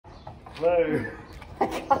Whoa. Oh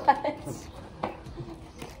my God.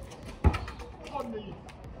 On me.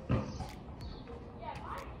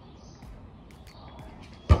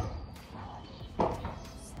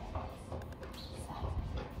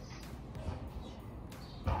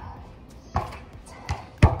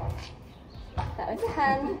 That was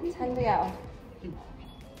 10. 10 to go.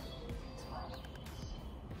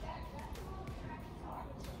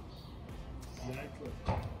 Exactly.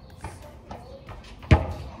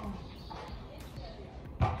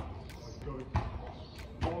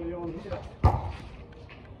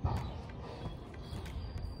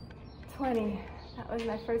 20. That was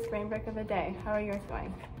my first brain break of the day. How are yours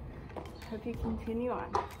going? Hope you continue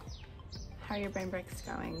on. How are your brain breaks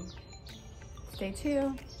going? It's day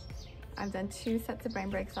 2. I've done 2 sets of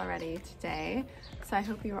brain breaks already today, so I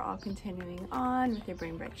hope you are all continuing on with your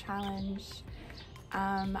brain break challenge.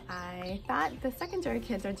 I thought the secondary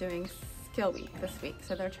kids are doing skill week this week,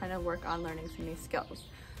 so they're trying to work on learning some new skills.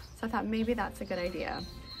 So I thought maybe that's a good idea.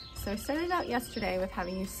 So I started out yesterday with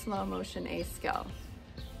having you slow motion a skill.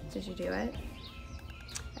 Did you do it?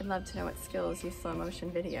 I'd love to know what skills you slow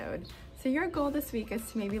motion videoed. So your goal this week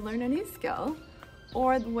is to maybe learn a new skill,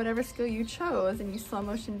 or whatever skill you chose and you slow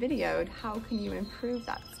motion videoed, how can you improve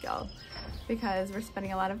that skill? Because we're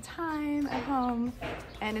spending a lot of time at home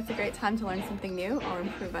and it's a great time to learn something new or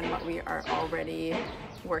improve on what we are already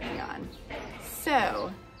working on.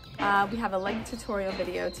 So we have a leg tutorial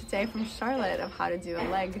video today from Charlotte of how to do a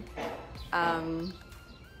leg, I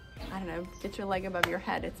don't know, get your leg above your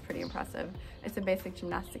head. It's pretty impressive. It's a basic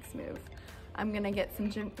gymnastics move. I'm gonna get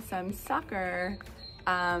some soccer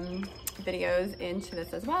videos into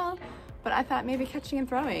this as well, but I thought maybe catching and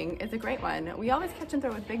throwing is a great one. We always catch and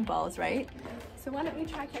throw with big balls, right? So why don't we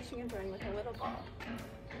try catching and throwing with a little ball?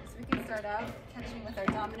 So we can start out catching with our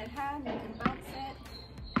dominant hand. We can bounce it.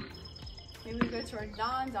 Maybe we go to our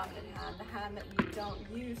non-dominant hand, the hand that we don't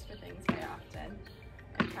use for things very often,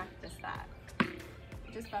 and practice that.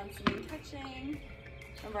 Just bouncing and catching.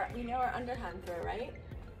 Remember, we know our underhand throw, right?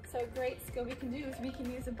 So a great skill we can do is we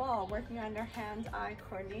can use a ball, working on our hand-eye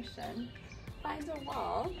coordination. Find a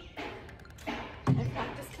wall and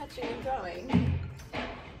practice catching and throwing.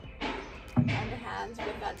 Underhand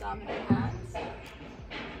with that dominant hand,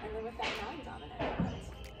 and then with that non-dominant hand.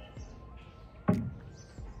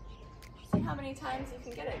 See how many times you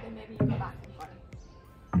can get it, then maybe you go back and forth.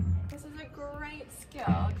 This is a great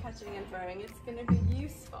skill, catching and throwing. It's going to be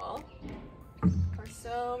useful for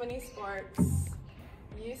so many sports.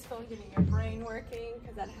 Useful getting your brain working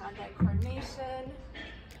because that hand-eye coordination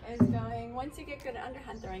is going. Once you get good at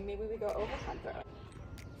underhand throwing, maybe we go overhand throwing.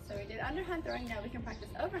 So we did underhand throwing, now we can practice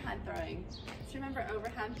overhand throwing. So remember,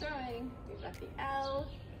 overhand throwing, we've got the L,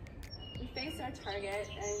 we face our target,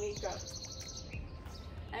 and we go.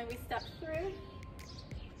 And we step through,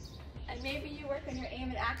 and maybe you work on your aim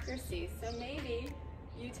and accuracy. So maybe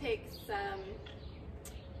you take some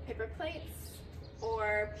paper plates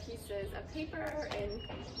or pieces of paper and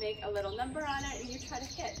make a little number on it, and you try to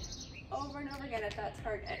hit over and over again at that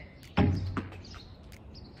target.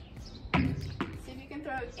 See if you can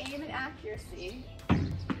throw aim and accuracy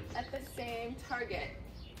at the same target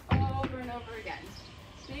over and over again.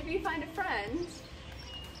 Maybe you find a friend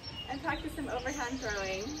and practice some overhand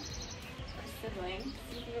throwing, or sibling,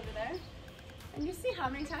 sneaking over there, and you see how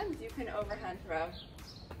many times you can overhand throw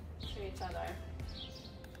to each other.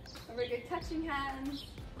 Very good catching hands.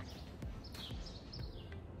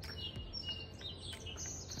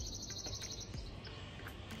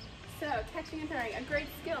 So catching and throwing, a great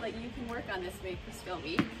skill that you can work on this week for Skill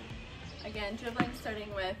Week. Again, dribbling,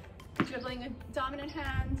 starting with dribbling a dominant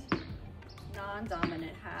hand,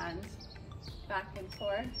 non-dominant hand, back and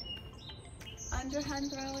forth.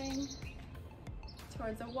 Underhand throwing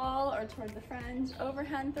towards a wall or towards a friend.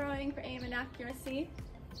 Overhand throwing for aim and accuracy.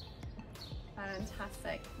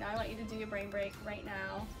 Fantastic. Now I want you to do your brain break right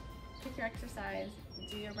now. Pick your exercise,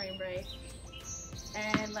 do your brain break,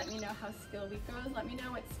 and let me know how Skill Week goes. Let me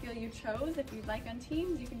know what skill you chose. If you'd like on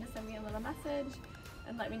Teams, you can just send me a little message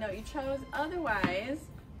and let me know what you chose. Otherwise,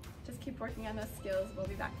 just keep working on those skills. We'll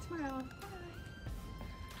be back tomorrow. Bye.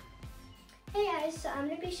 Hey guys, so I'm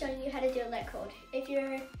going to be showing you how to do a leg hold. If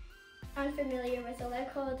you're unfamiliar with a leg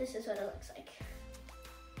hold, this is what it looks like.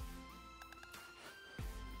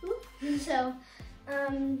 So,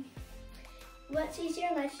 what's easier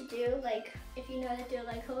in life to do, like if you know how to do a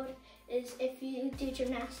leg hold, is if you do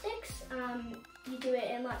gymnastics, you do it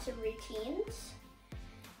in lots of routines.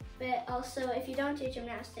 But also if you don't do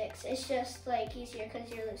gymnastics, it's just like easier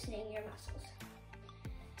because you're loosening your muscles.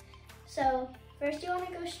 So first you want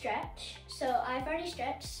to go stretch. So I've already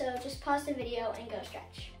stretched, so just pause the video and go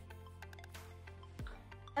stretch.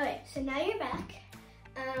 Okay, so now you're back.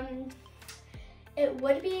 It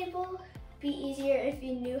would be easier if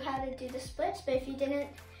you knew how to do the splits, but if you didn't,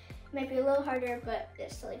 it might be a little harder, but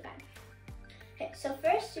it's totally fine. Okay, so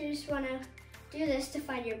first you just wanna do this to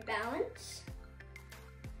find your balance.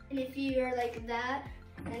 And if you're like that,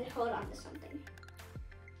 then hold on to something.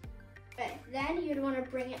 Okay, then you'd wanna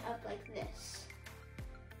bring it up like this.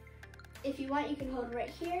 If you want, you can hold right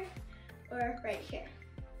here or right here.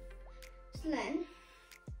 So then,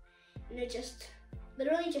 just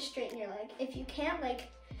literally just straighten your leg. If you can't, like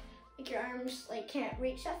your arms can't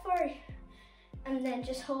reach that far, and then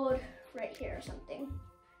just hold right here or something.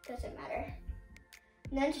 Doesn't matter.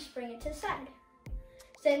 And then just bring it to the side.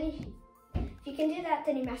 So then, if you can do that,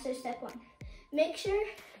 then you master step 1. Make sure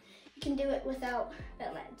you can do it without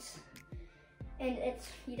bent legs, and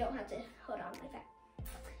you don't have to hold on like that.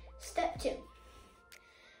 Step 2.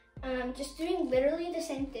 Just doing literally the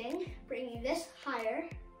same thing, bringing this higher,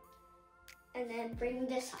 and then bringing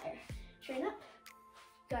this higher. Straighten up,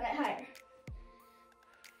 got it higher.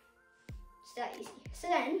 It's that easy. So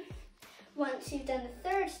then, once you've done the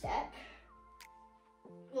third step,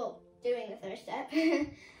 doing the third step,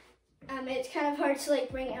 it's kind of hard to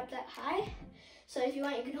bring it up that high. So if you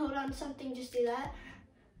want, you can hold on to something, just do that.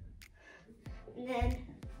 And then,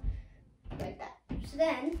 like that. So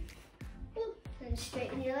then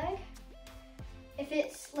straighten your leg. If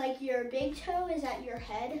it's your big toe is at your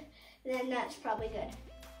head, then that's probably good.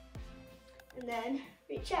 And then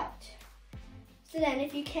reach out. So then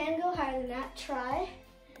if you can go higher than that, try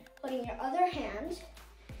putting your other hand,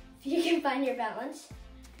 if you can find your balance,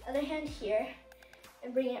 other hand here,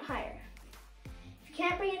 and bring it higher. If you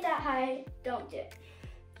can't bring it that high, don't do it.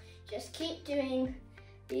 Just keep doing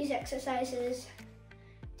these exercises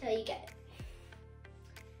till you get it.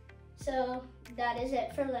 So that is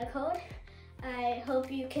it for leg hold. I hope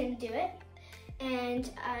you can do it, and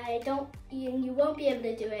you won't be able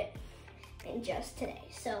to do it in just today.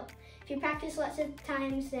 So if you practice lots of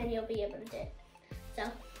times, then you'll be able to do it. So,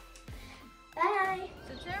 bye.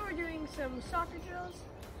 So today we're doing some soccer drills,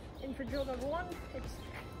 and for drill number 1, it's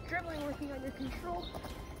dribbling, working on your control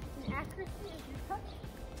and accuracy as you touch.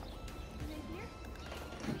 And then here,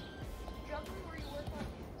 jumping, where you work on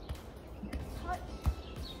your touch.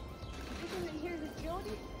 And then here's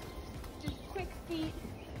agility, just quick feet,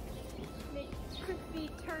 make quick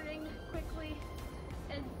feet turning quickly,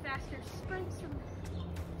 and faster sprints.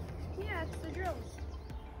 Yeah, it's the drills.